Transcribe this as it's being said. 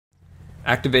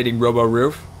Activating Robo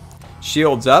Roof.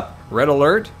 Shields up. Red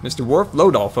alert. Mr. Worf,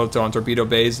 load all photon torpedo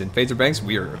bays and phaser banks.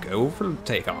 We are go for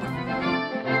takeoff.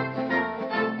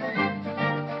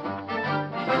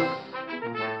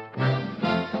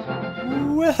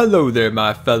 Well, hello there,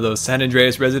 my fellow San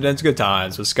Andreas residents. Good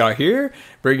Times with Scar here,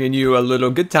 bringing you a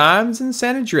little good times in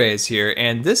San Andreas here.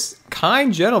 And this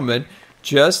kind gentleman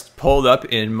just pulled up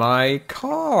in my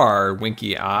car,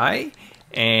 winky eye.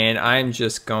 And I'm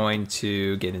just going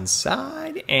to get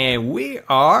inside, and we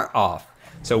are off.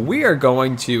 So we are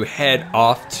going to head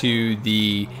off to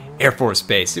the Air Force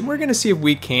Base, and we're going to see if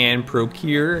we can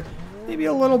procure maybe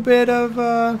a little bit of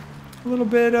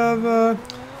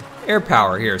air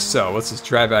power here. So let's just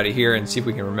drive out of here and see if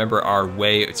we can remember our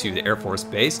way to the Air Force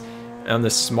Base on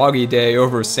this smoggy day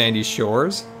over sandy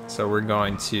shores. So we're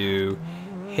going to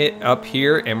hit up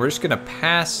here, and we're just going to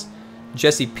pass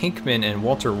Jesse Pinkman and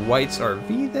Walter White's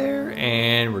RV there,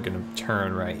 and we're going to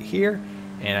turn right here,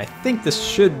 and I think this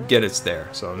should get us there.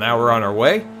 So now we're on our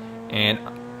way, and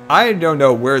I don't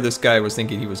know where this guy was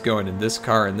thinking he was going in this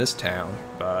car in this town,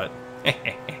 but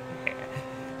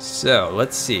so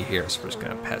let's see here. So we're just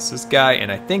going to pass this guy, and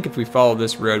I think if we follow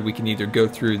this road, we can either go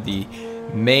through the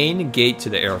main gate to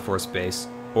the Air Force Base,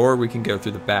 or we can go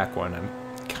through the back one. I'm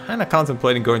kind of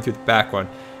contemplating going through the back one.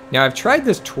 Now, I've tried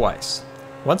this twice.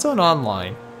 Once on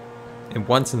online, and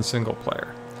once in single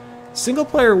player. Single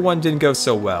player one didn't go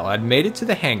so well. I'd made it to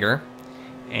the hangar,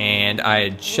 and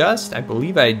I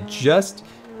believe I just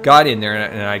got in there,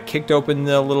 and I kicked open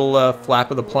the little flap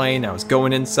of the plane. I was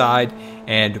going inside,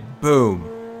 and boom,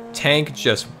 tank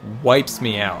just wipes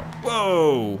me out.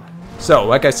 Whoa! So,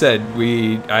 like I said,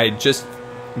 I had just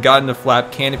gotten the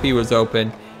flap, canopy was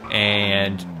open,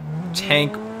 and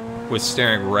tank was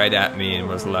staring right at me and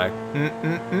was like,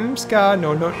 Scar,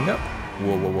 no.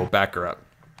 Whoa, back her up.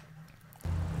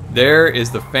 There is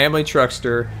the family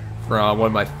truckster from one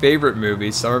of my favorite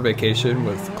movies, Summer Vacation,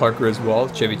 with Clark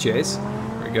Griswold, Chevy Chase.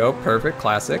 There we go, perfect,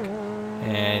 classic.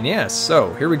 And yeah,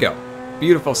 so here we go.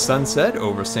 Beautiful sunset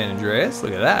over San Andreas.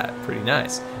 Look at that, pretty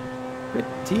nice.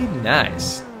 Pretty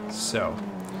nice. So,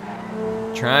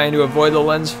 trying to avoid the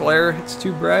lens flare. It's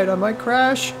too bright, I might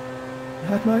crash.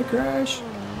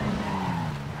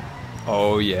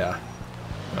 Oh yeah,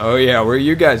 where are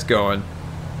you guys going?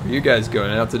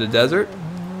 Out to the desert?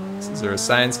 Is there a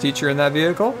science teacher in that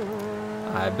vehicle?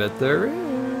 I bet there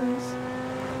is.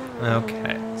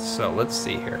 Okay, so let's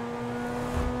see here.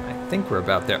 I think we're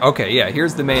about there. Okay, yeah,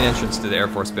 here's the main entrance to the Air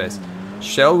Force Base.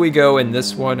 Shall we go in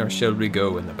this one, or shall we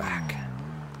go in the back?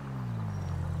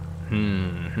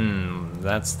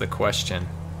 That's the question.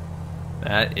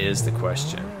 That is the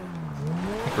question.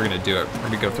 I think we're gonna do it. We're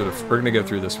gonna go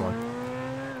through this one.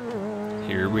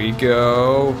 Here we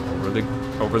go,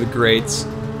 over the grates.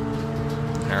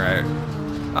 All right.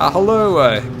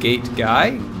 Hello, gate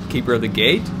guy, keeper of the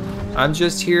gate. I'm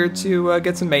just here to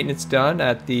get some maintenance done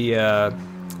at the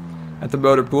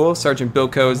motor pool. Sergeant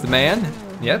Bilko is the man.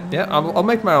 Yep. I'll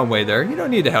make my own way there. You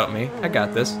don't need to help me. I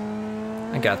got this.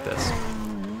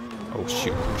 Oh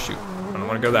shoot. I don't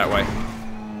want to go that way.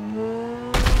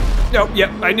 Nope.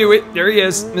 Yep. I knew it. There he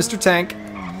is, Mr. Tank.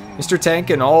 Mr. Tank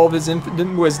in all of his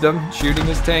infinite wisdom, shooting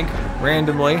his tank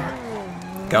randomly.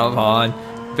 Come on.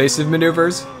 Evasive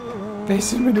maneuvers.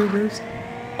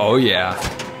 Oh yeah,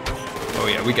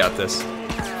 we got this.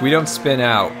 We don't spin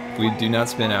out. We do not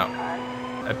spin out.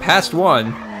 I passed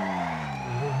one.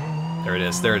 There it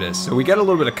is. So we got a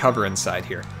little bit of cover inside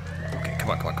here. Okay,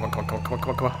 come on.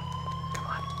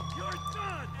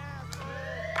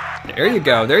 There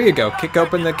you go. Kick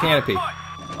open the canopy.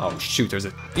 Oh shoot, there's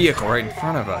a vehicle right in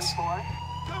front of us.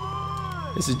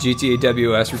 This is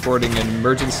GTAWS reporting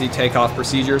emergency takeoff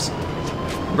procedures.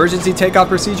 Emergency takeoff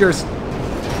procedures.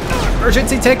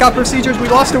 We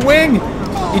lost a wing.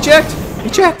 Eject.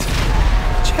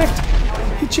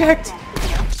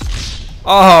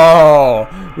 Oh,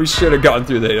 we should have gone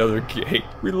through that other gate.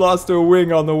 We lost a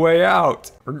wing on the way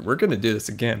out. We're going to do this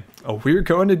again. Oh, we're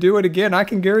going to do it again. I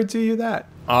can guarantee you that.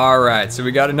 All right, so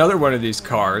we got another one of these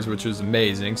cars, which was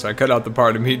amazing. So I cut out the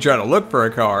part of me trying to look for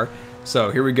a car.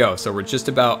 So here we go. So we're just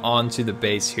about onto the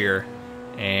base here.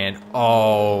 And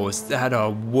oh, is that a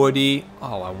Woody?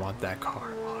 Oh, I want that car.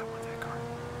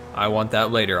 I want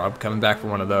that later. I'm coming back for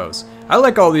one of those. I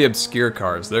like all the obscure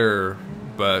cars.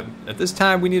 But at this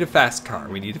time, we need a fast car.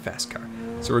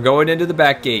 So we're going into the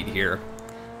back gate here.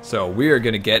 So we are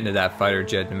going to get into that fighter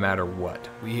jet no matter what.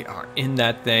 We are in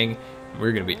that thing.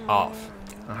 We're going to be off.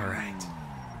 All right.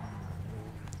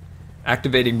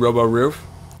 Activating Robo Roof.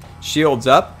 Shields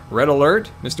up. Red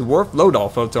alert. Mr. Worf, load all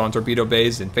photon torpedo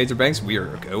bays and phaser banks. We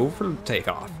are go for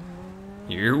takeoff.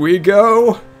 Here we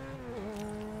go.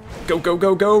 go, go,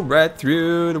 go, go, right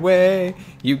through the way.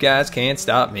 You guys can't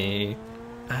stop me.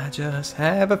 I just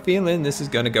have a feeling this is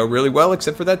gonna go really well,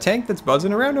 except for that tank that's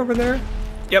buzzing around over there.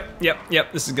 Yep,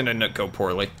 this is gonna go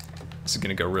poorly. This is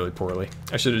gonna go really poorly.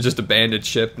 I should have just abandoned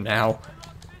ship now.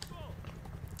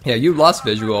 Yeah, you lost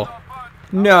visual.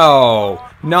 No,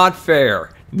 not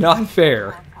fair, not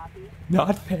fair,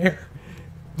 not fair,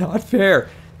 not fair.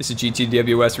 This is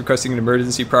GTWS requesting an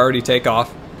emergency priority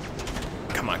takeoff.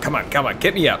 Come on, come on, come on,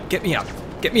 get me up, get me up,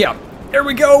 get me up. There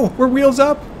we go, we're wheels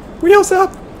up, wheels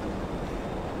up.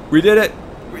 We did it,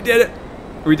 we did it.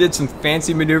 We did some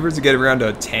fancy maneuvers to get around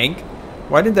a tank.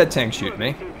 Why did that tank shoot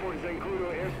me?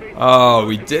 Oh,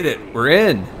 we did it, we're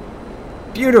in.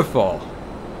 Beautiful.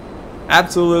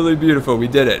 Absolutely beautiful, we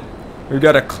did it. We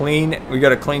got a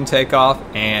clean takeoff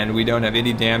and we don't have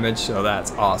any damage, so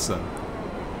that's awesome.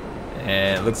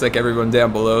 And it looks like everyone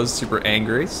down below is super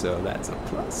angry, so that's a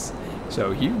plus.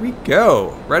 So here we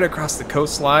go, right across the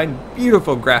coastline.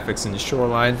 Beautiful graphics in the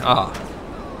shoreline. Ah,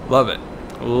 love it,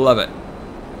 love it.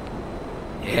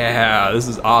 Yeah, this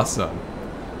is awesome.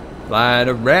 Flying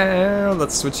around.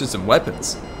 Let's switch to some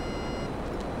weapons.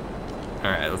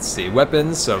 Alright, let's see.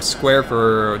 Weapons, so square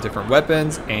for different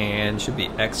weapons, and should be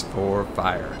X for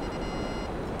fire.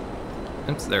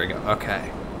 Oops, there we go.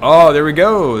 Okay. Oh, there we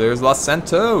go. There's Los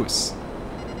Santos.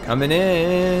 Coming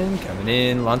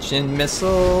in, launching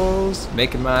missiles,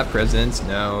 making my presence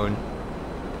known.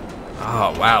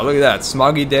 Oh, wow, look at that.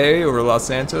 Smoggy day over Los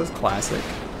Santos. Classic.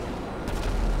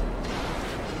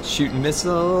 Shooting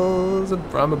missiles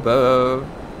from above.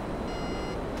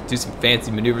 Do some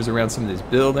fancy maneuvers around some of these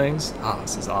buildings. Oh,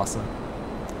 this is awesome.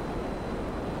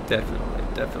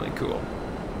 Definitely cool.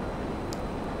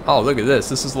 Oh, look at this.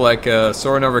 This is like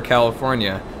soaring over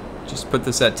California. Just put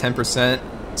this at 10%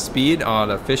 speed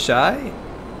on a fisheye.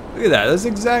 Look at that. This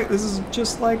is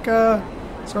just like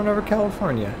soaring over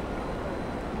California.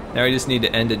 Now we just need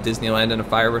to end at Disneyland in a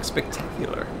fireworks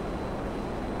spectacular.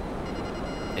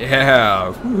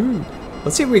 Yeah. Woohoo.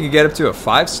 Let's see if we can get up to a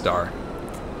 5-star.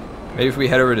 Maybe if we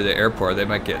head over to the airport, they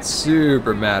might get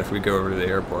super mad if we go over to the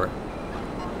airport.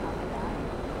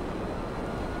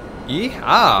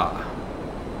 Yeehaw!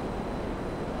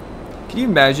 Can you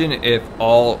imagine if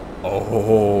all...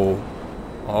 Oh.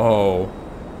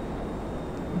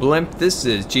 Blimp, this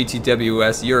is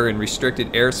GTWS. You're in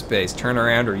restricted airspace. Turn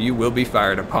around or you will be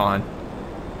fired upon.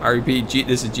 I repeat,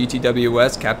 this is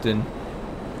GTWS, Captain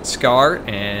Scar,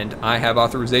 and I have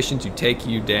authorization to take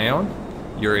you down.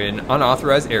 You're in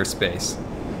unauthorized airspace.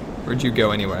 Where'd you go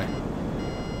anyway?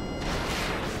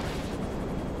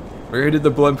 Where did the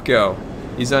blimp go?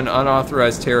 He's on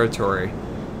unauthorized territory.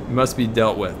 He must be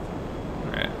dealt with.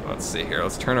 Alright, let's see here.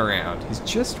 Let's turn around. He's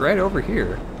just right over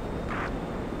here.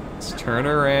 Let's turn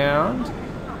around.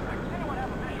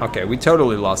 Okay, we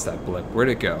totally lost that blimp. Where'd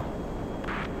it go?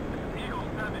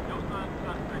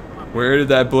 Where did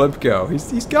that blimp go?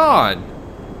 He's gone.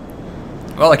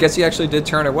 Well, I guess he actually did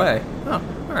turn away. Oh,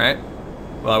 alright.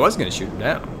 Well, I was going to shoot him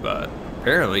down, but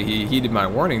apparently he heeded my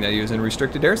warning that he was in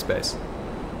restricted airspace.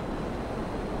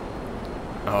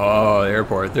 Oh, the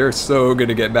airport. They're so going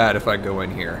to get mad if I go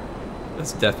in here.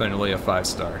 That's definitely a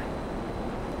 5-star.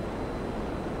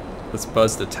 Let's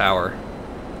buzz the tower.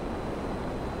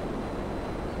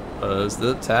 Buzz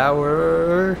the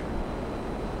tower.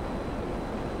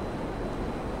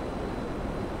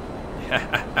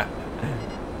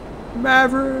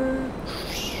 Maverick.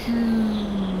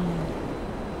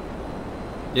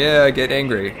 Yeah, get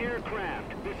angry.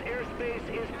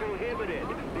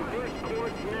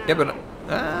 Yeah, but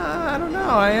I don't know.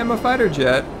 I am a fighter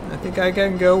jet. I think I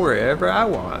can go wherever I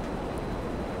want.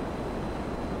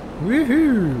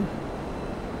 Woohoo!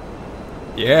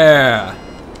 Yeah.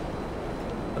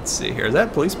 Let's see here. Is that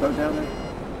a police boat down there?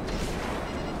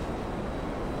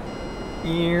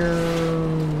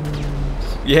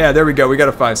 Yeah, there we go. We got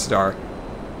a 5-star.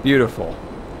 Beautiful.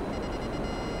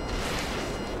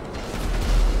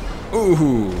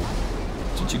 Ooh.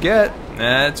 That's what you get.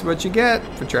 That's what you get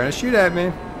for trying to shoot at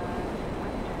me.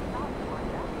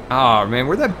 Oh man,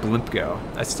 where'd that blimp go?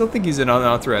 I still think he's in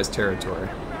unauthorized territory.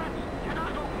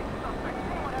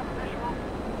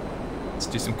 Let's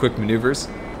do some quick maneuvers.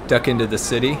 Duck into the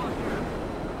city.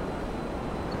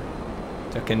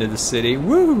 Duck into the city.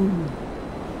 Woo!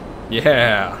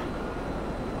 Yeah.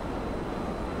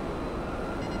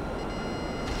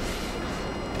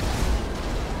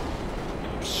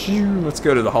 Let's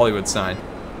go to the Hollywood sign.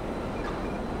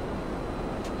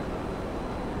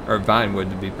 Or Vinewood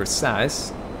to be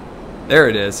precise. There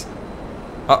it is.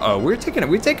 Uh-oh, we're taking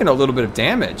a little bit of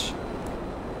damage.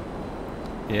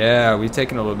 Yeah, we've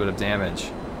taken a little bit of damage.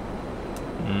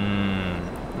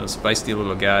 Those feisty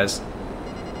little guys.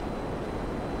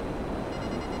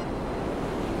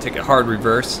 Take a hard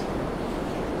reverse.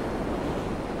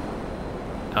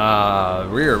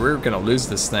 We're gonna lose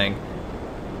this thing.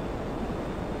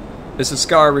 This is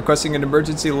Scar requesting an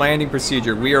emergency landing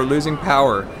procedure. We are losing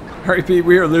power. I repeat,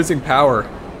 we are losing power.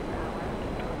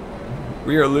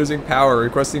 We are losing power.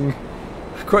 Requesting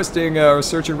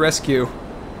search and rescue.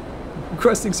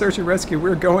 Requesting search and rescue.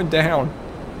 We're going down.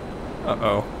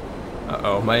 Uh-oh.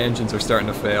 Uh-oh. My engines are starting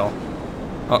to fail.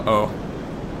 Uh-oh.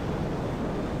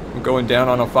 I'm going down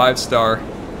on a 5-star.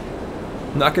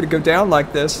 I'm not gonna go down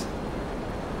like this.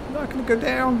 I'm not gonna go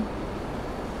down.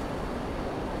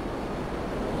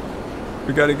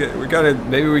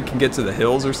 Maybe we can get to the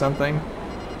hills or something.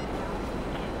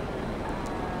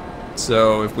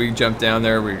 So if we jump down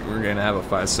there, we're gonna have a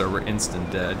 5-star. We're instant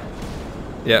dead.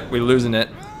 Yep, we're losing it.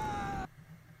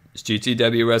 It's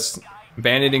GTWS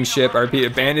abandoning ship. RP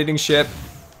abandoning ship.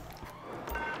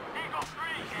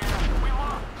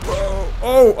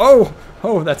 Whoa!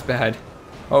 Oh, that's bad.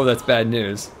 Oh, that's bad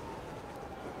news.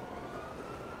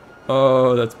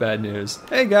 Oh, that's bad news.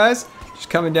 Hey guys, just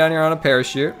coming down here on a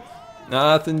parachute.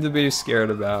 Nothing to be scared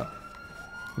about.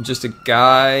 I'm just a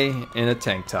guy in a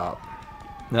tank top.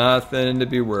 Nothing to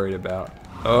be worried about.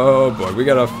 Oh boy, we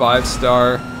got a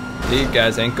 5-star. These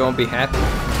guys ain't gonna be happy.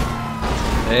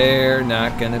 They're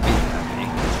not gonna be happy.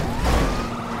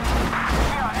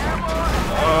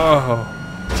 Oh.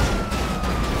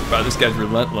 Wow, this guy's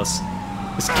relentless.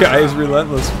 This guy is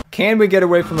relentless. Can we get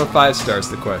away from a 5-star is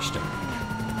the question.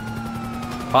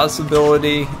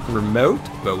 Possibility remote,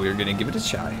 but we're gonna give it a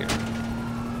shot here.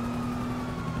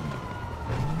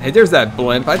 Hey, there's that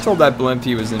blimp. I told that blimp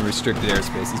he was in restricted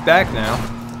airspace. He's back now.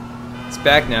 He's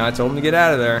back now. I told him to get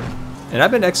out of there. And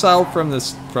I've been exiled from the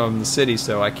city,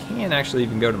 so I can't actually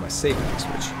even go to my save house,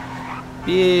 which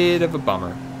bit of a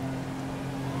bummer.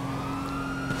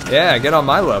 Yeah, get on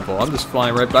my level. I'm just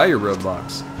flying right by your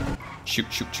roadblocks.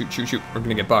 Shoot, shoot, shoot, shoot, shoot. We're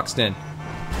gonna get boxed in.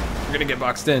 We're gonna get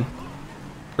boxed in.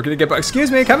 We're gonna get boxed. Excuse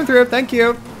me, coming through. Thank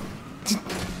you.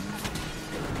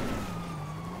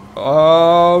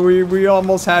 Oh, we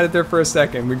almost had it there for a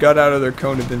second. We got out of their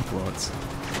cone of influence.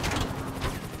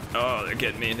 Oh, they're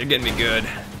getting me. They're getting me good.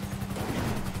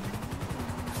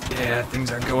 Yeah, things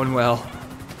aren't going well.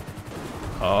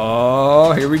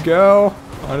 Oh, here we go.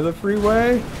 Onto the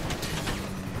freeway.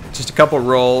 Just a couple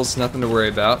rolls, nothing to worry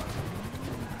about.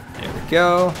 There we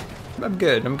go. I'm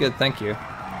good. I'm good. Thank you.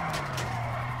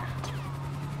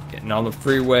 Getting on the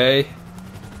freeway.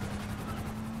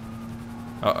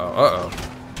 Uh-oh. Uh-oh.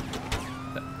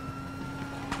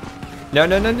 No,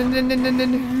 no, no, no, no, no, no,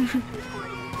 no.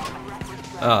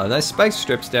 Oh, nice spike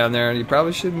strips down there. You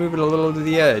probably should move it a little to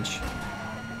the edge.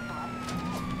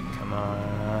 Come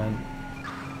on.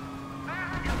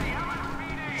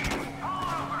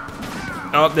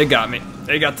 Oh, they got me.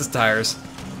 They got the tires.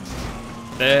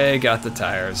 They got the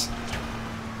tires.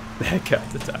 They got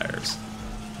the tires.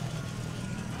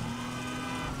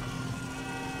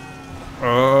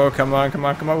 Oh, come on, come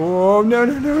on, come on. Whoa, no,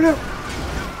 no, no, no.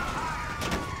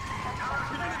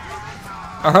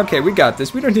 Okay, we got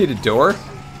this. We don't need a door.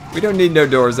 We don't need no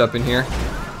doors up in here.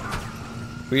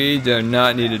 We do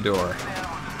not need a door.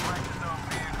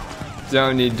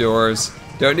 Don't need doors.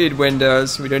 Don't need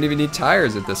windows. We don't even need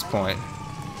tires at this point.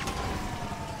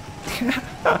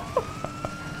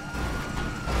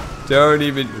 Don't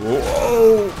even.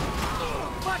 Whoa!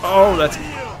 Oh, that's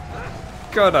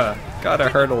gotta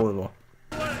hurt a little.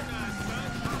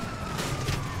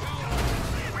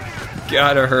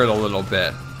 Gotta hurt a little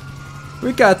bit.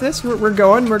 We got this. We're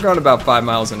going about 5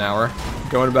 miles an hour.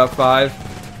 Going about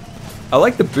 5. I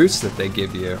like the boost that they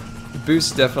give you. The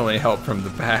boosts definitely help from the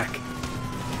back.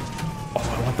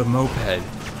 Oh, I want the moped.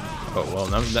 Oh well,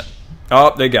 no.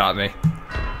 Oh, they got me.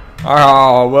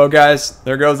 Oh well, guys,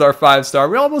 there goes our 5-star.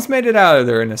 We almost made it out of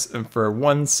there for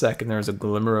 1 second. There was a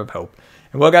glimmer of hope.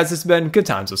 And well, guys, this has been Good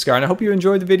Times with Scar, and I hope you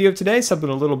enjoyed the video today. Something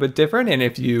a little bit different. And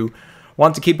if you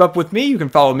want to keep up with me, you can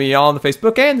follow me on the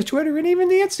Facebook and the Twitter and even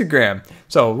the Instagram.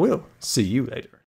 So we'll see you later.